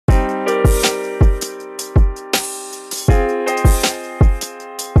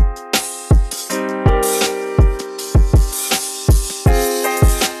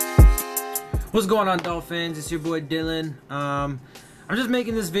going on, Dolphins? It's your boy Dillon. I'm just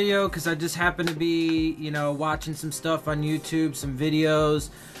making this video because I just happen to be, watching some stuff on YouTube, some videos.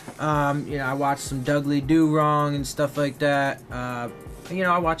 I watched some Dudley Do Wrong and stuff like that. I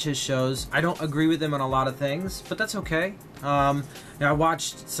watch his shows. I don't agree with him on a lot of things, but that's okay. I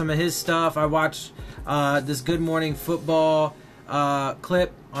watched some of his stuff. I watched this Good Morning Football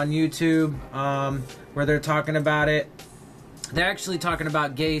clip on YouTube where they're talking about it. They're actually talking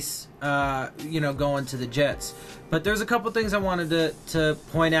about Gase, going to the Jets. But there's a couple things I wanted to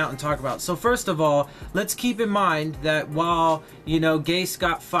point out and talk about. So first of all, let's keep in mind that while, Gase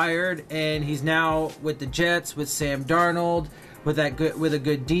got fired and he's now with the Jets, with Sam Darnold, with a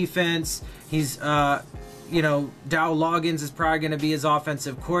good defense, he's, Dow Loggins is probably going to be his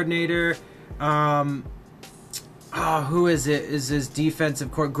offensive coordinator. Who is it? Is his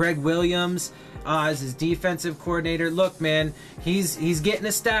defensive coordinator? Greg Williams is his defensive coordinator. Look, man, he's getting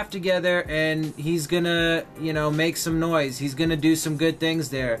a staff together and he's gonna, make some noise. He's gonna do some good things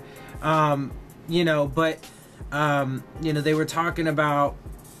there. They were talking about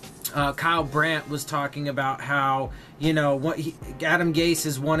Kyle Brandt was talking about how, Adam Gase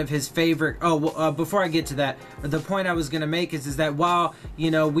is one of his favorite. Before I get to that, the point I was going to make is that while,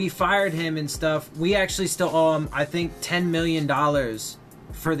 we fired him and stuff, we actually still owe him, I think, $10 million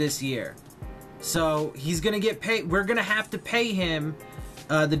for this year. So he's going to get paid. We're going to have to pay him.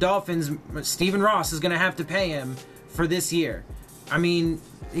 The Dolphins, Stephen Ross is going to have to pay him for this year. I mean,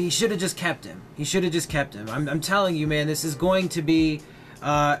 he should have just kept him. I'm telling you, man, this is going to be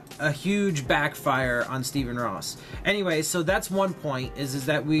a huge backfire on Stephen Ross. Anyway, so that's one point is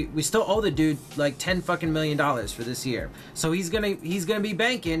that we still owe the dude like $10 million for this year. So he's gonna be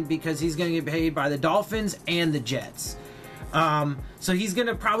banking because he's gonna get paid by the Dolphins and the Jets. So he's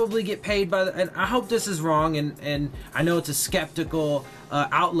gonna probably get paid by and I hope this is wrong, and I know it's a skeptical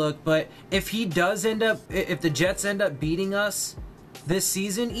outlook, but if the Jets end up beating us this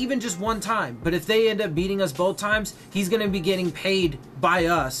season, even just one time, but if they end up beating us both times, he's going to be getting paid by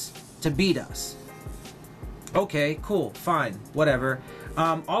us to beat us. Okay, cool, fine, whatever.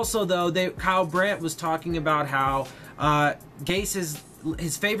 Also, though, Kyle Brandt was talking about how Gase is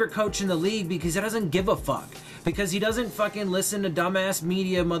his favorite coach in the league because he doesn't give a fuck. Because he doesn't fucking listen to dumbass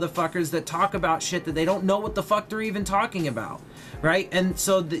media motherfuckers that talk about shit that they don't know what the fuck they're even talking about. Right? And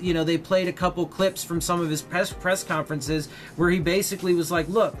so, they played a couple clips from some of his press conferences where he basically was like,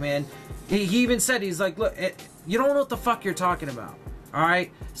 look, man, he even said, he's like, look, you don't know what the fuck you're talking about. All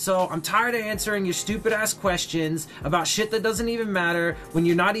right? So I'm tired of answering your stupid ass questions about shit that doesn't even matter when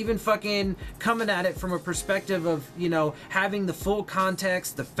you're not even fucking coming at it from a perspective of, having the full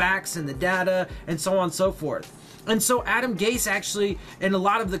context, the facts and the data and so on and so forth. And so Adam Gase actually, in a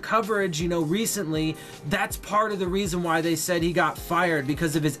lot of the coverage, recently, that's part of the reason why they said he got fired,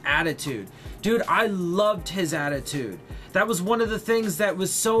 because of his attitude. Dude, I loved his attitude. That was one of the things that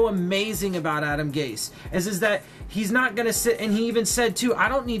was so amazing about Adam Gase, is that he's not going to sit, and he even said too, I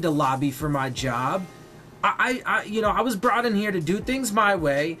don't need to lobby for my job. I was brought in here to do things my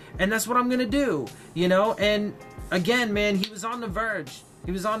way, and that's what I'm going to do, and again, man, he was on the verge.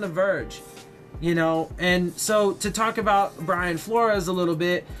 And so to talk about Brian Flores a little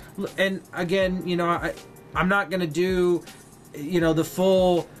bit, and again, I'm not going to do, the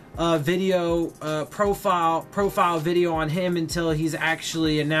full video profile video on him until he's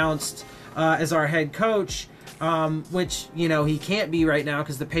actually announced as our head coach, which, he can't be right now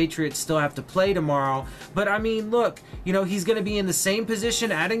because the Patriots still have to play tomorrow. But I mean, look, he's going to be in the same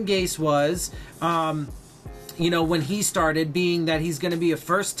position Adam Gase was, when he started, being that he's going to be a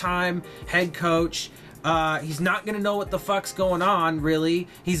first-time head coach. He's not going to know what the fuck's going on, really.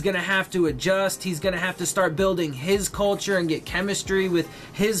 He's going to have to adjust. He's going to have to start building his culture and get chemistry with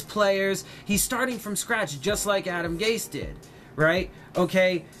his players. He's starting from scratch, just like Adam Gase did, right?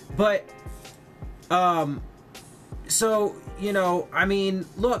 Okay, but, so, I mean,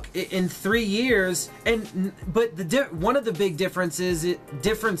 look, in 3 years, but one of the big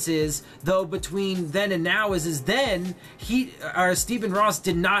differences, though, between then and now is then Stephen Ross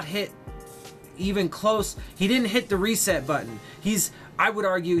did not hit even close. He didn't hit the reset button. I would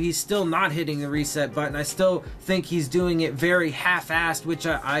argue he's still not hitting the reset button. I still think he's doing it very half-assed, which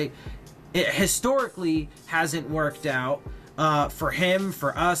it historically hasn't worked out for him,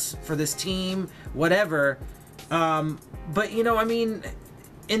 for us, for this team, whatever. But I mean,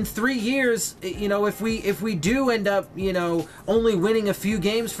 in 3 years, if we do end up, only winning a few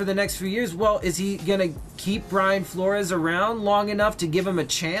games for the next few years, well, is he gonna keep Brian Flores around long enough to give him a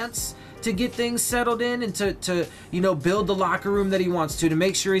chance to get things settled in and to build the locker room that he wants to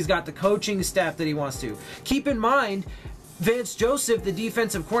make sure he's got the coaching staff that he wants to? Keep in mind, Vance Joseph, the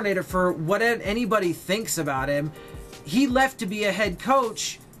defensive coordinator, for what anybody thinks about him, he left to be a head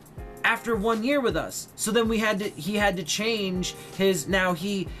coach after 1 year with us. So then he had to change his, now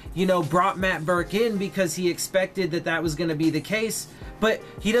he, brought Matt Burke in because he expected that was going to be the case. But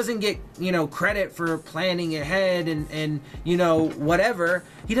he doesn't get, credit for planning ahead and whatever.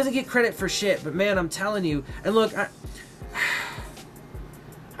 He doesn't get credit for shit. But man, I'm telling you, and look,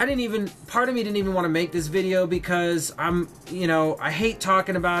 part of me didn't even want to make this video because I hate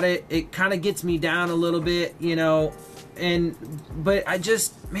talking about it. It kind of gets me down a little bit, but I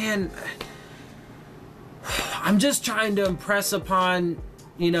just, man, I'm just trying to impress upon,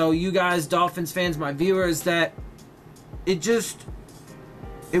 you guys, Dolphins fans, my viewers, that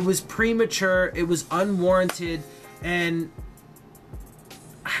it was premature, it was unwarranted, and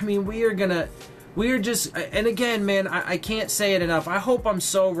I mean, and again, man, I can't say it enough. I hope I'm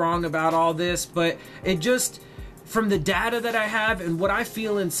so wrong about all this, but it just, from the data that I have and what I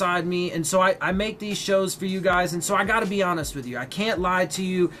feel inside me, and so I make these shows for you guys, and so I gotta be honest with you. I can't lie to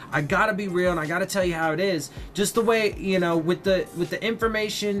you. I gotta be real, and I gotta tell you how it is. Just the way, with the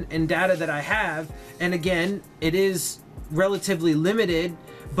information and data that I have, and again, it is relatively limited,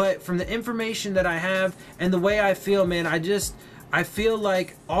 but from the information that I have and the way I feel, man, I feel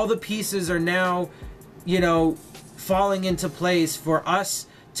like all the pieces are now, falling into place for us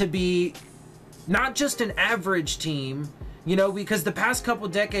to be not just an average team, because the past couple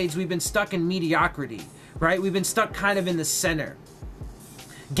decades we've been stuck in mediocrity, right? We've been stuck kind of in the center.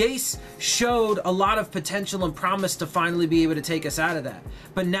 Gase showed a lot of potential and promise to finally be able to take us out of that.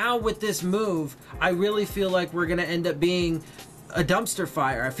 But now with this move, I really feel like we're going to end up being a dumpster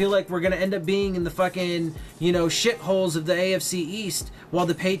fire. I feel like we're going to end up being in the fucking, shitholes of the AFC East while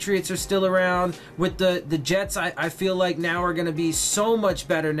the Patriots are still around. With the Jets, I feel like now are going to be so much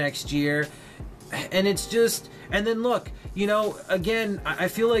better next year. And it's just, and then look, again, I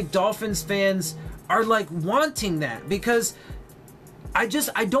feel like Dolphins fans are like wanting that because I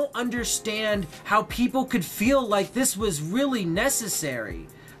don't understand how people could feel like this was really necessary.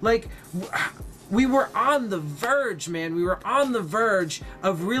 Like, we were on the verge, man. We were on the verge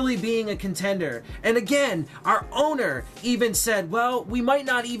of really being a contender. And again, our owner even said, well, we might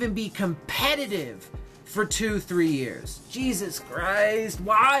not even be competitive for 2-3 years. Jesus Christ.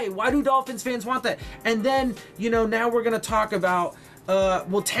 Why? Why do Dolphins fans want that? And then, now we're going to talk about,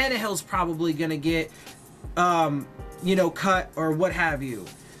 Tannehill's probably going to get, cut or what have you.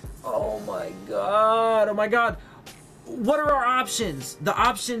 Oh my God. What are our options? The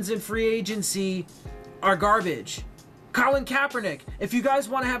options in free agency are garbage. Colin Kaepernick. If you guys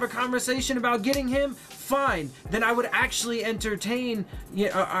want to have a conversation about getting him, fine. Then I would actually entertain,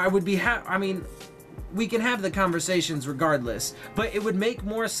 I would be we can have the conversations regardless, but it would make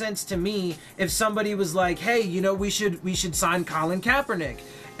more sense to me if somebody was like, hey, we should sign Colin Kaepernick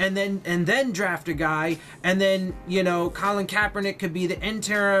and then draft a guy, and then Colin Kaepernick could be the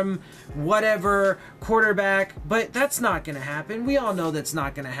interim whatever quarterback. But that's not going to happen. We all know that's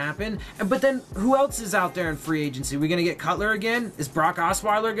not going to happen. But then who else is out there in free agency? We're going to get Cutler again? Is Brock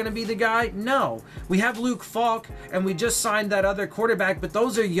Osweiler going to be the guy? No. We have Luke Falk, and we just signed that other quarterback, but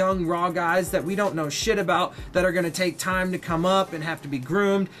those are young raw guys that we don't know shit about, that are going to take time to come up and have to be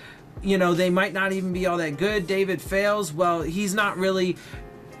groomed. They might not even be all that good. David Fales, well, he's not really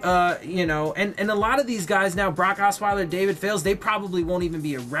and a lot of these guys now, Brock Osweiler, David Fales, they probably won't even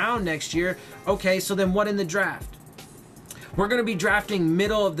be around next year. Okay, so then what in the draft? We're going to be drafting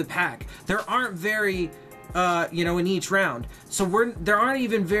middle of the pack. There aren't very, in each round. So there aren't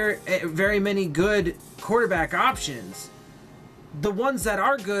even very many good quarterback options. The ones that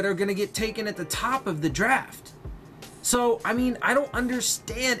are good are going to get taken at the top of the draft. So, I don't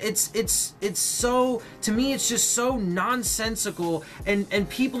understand. It's so, to me, it's just so nonsensical. And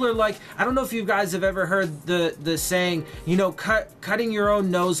people are like, I don't know if you guys have ever heard the saying, cutting your own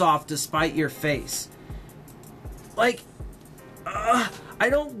nose off to spite your face. Like, I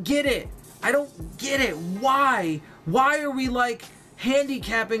don't get it. Why? Why are we like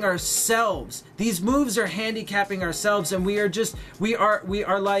handicapping ourselves? These moves are handicapping ourselves, and we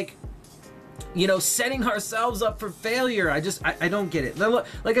are like, setting ourselves up for failure. I don't get it.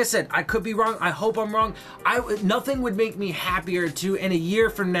 Like I said, I could be wrong. I hope I'm wrong. Nothing would make me happier to, in a year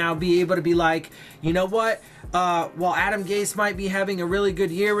from now, be able to be like, you know what? While Adam Gase might be having a really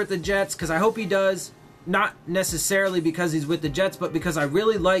good year with the Jets, because I hope he does, not necessarily because he's with the Jets, but because I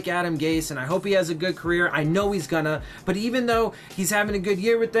really like Adam Gase and I hope he has a good career. I know he's gonna, but even though he's having a good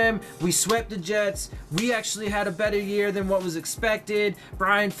year with them, we swept the Jets. We actually had a better year than what was expected.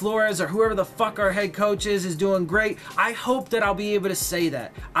 Brian Flores, or whoever the fuck our head coach is doing great. I hope that I'll be able to say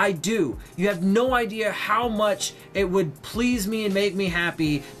that. I do. You have no idea how much it would please me and make me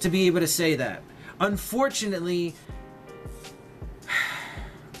happy to be able to say that. Unfortunately,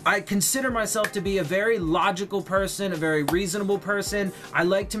 I consider myself to be a very logical person, a very reasonable person. I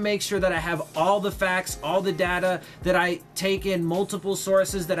like to make sure that I have all the facts, all the data, that I take in multiple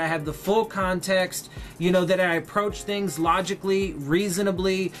sources, that I have the full context, you know, that I approach things logically,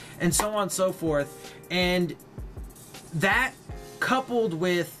 reasonably, and so on and so forth. And that, coupled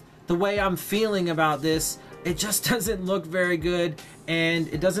with the way I'm feeling about this, it just doesn't look very good, and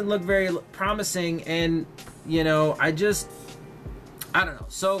it doesn't look very promising, and, you know, I don't know.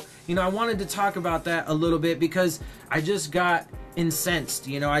 So, you know, I wanted to talk about that a little bit because I just got incensed.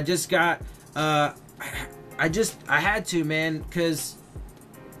 You know, I just got, I had to, man, because,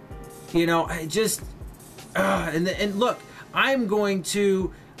 you know, and look, I'm going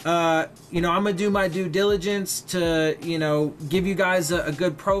to, you know, I'm going to do my due diligence to, you know, give you guys a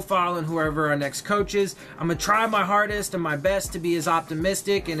good profile on whoever our next coach is. I'm going to try my hardest and my best to be as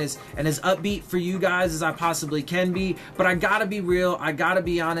optimistic and as upbeat for you guys as I possibly can be. But I got to be real. I got to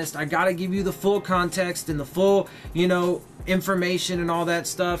be honest. I got to give you the full context and the full, you know, information and all that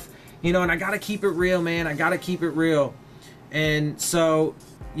stuff. You know, and I got to keep it real, man. I got to keep it real. And so,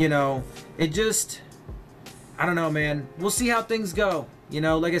 you know, it just, I don't know, man. We'll see how things go. You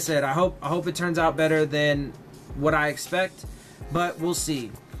know, like I said, I hope it turns out better than what I expect, but we'll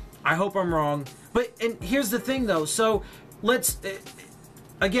see. I hope I'm wrong. And here's the thing, though. So let's,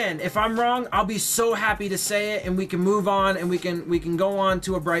 again, if I'm wrong, I'll be so happy to say it, and we can move on, and we can go on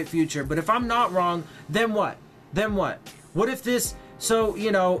to a bright future. But if I'm not wrong, then what? Then what? What if this? So,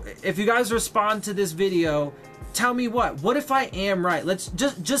 you know, if you guys respond to this video, tell me what if I am right? Let's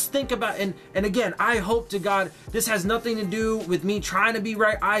just think about, and again, I hope to God this has nothing to do with me trying to be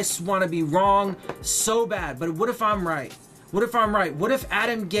right. I want to be wrong so bad. But what if I'm right? What if I'm right? What if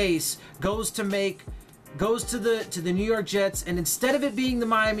Adam Gase goes to the New York Jets, and instead of it being the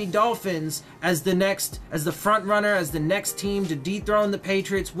Miami Dolphins as the front runner, as the next team to dethrone the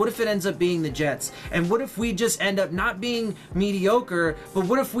Patriots, what if it ends up being the Jets? And what if we just end up not being mediocre, but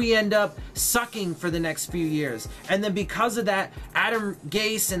what if we end up sucking for the next few years? And then because of that, Adam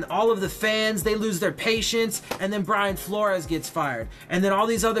Gase and all of the fans, they lose their patience, and then Brian Flores gets fired, and then all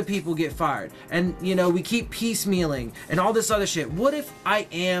these other people get fired, and, you know, we keep piecemealing and all this other shit. What if I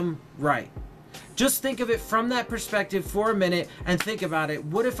am right? Just think of it from that perspective for a minute and think about it.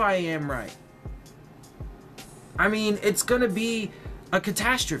 What if I am right? I mean, it's going to be a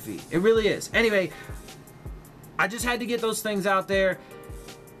catastrophe. It really is. Anyway, I just had to get those things out there.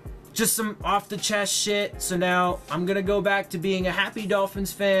 Just some off-the-chest shit. So now I'm going to go back to being a happy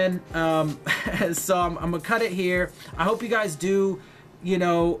Dolphins fan. So I'm going to cut it here. I hope you guys do, you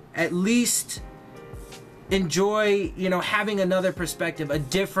know, at least enjoy, you know, having another perspective, a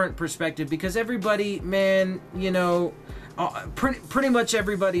different perspective, because everybody, man, you know, pretty much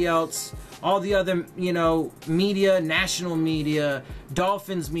everybody else, all the other, you know, media, national media,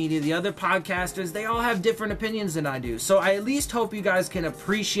 Dolphins media, the other podcasters, they all have different opinions than I do. So I at least hope you guys can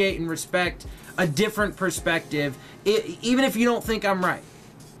appreciate and respect a different perspective, even if you don't think I'm right.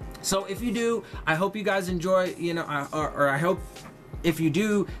 So if you do, I hope you guys enjoy, you know, or I hope if you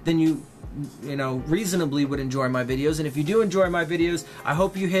do, then you know, reasonably would enjoy my videos. And if you do enjoy my videos, I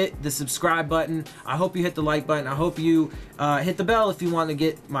hope you hit the subscribe button. I hope you hit the like button. I hope you hit the bell if you want to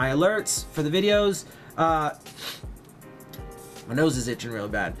get my alerts for the videos. My nose is itching really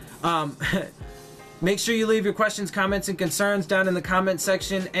bad. Make sure you leave your questions, comments, and concerns down in the comment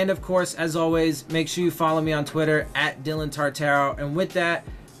section. And of course, as always, make sure you follow me on Twitter at Dillon Tartaro. And with that,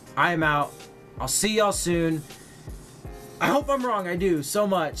 I am out. I'll see y'all soon. I hope I'm wrong. I do so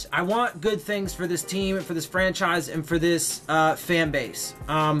much. I want good things for this team, and for this franchise, and for this fan base.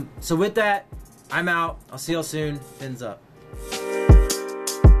 So with that, I'm out. I'll see y'all soon. Phins up.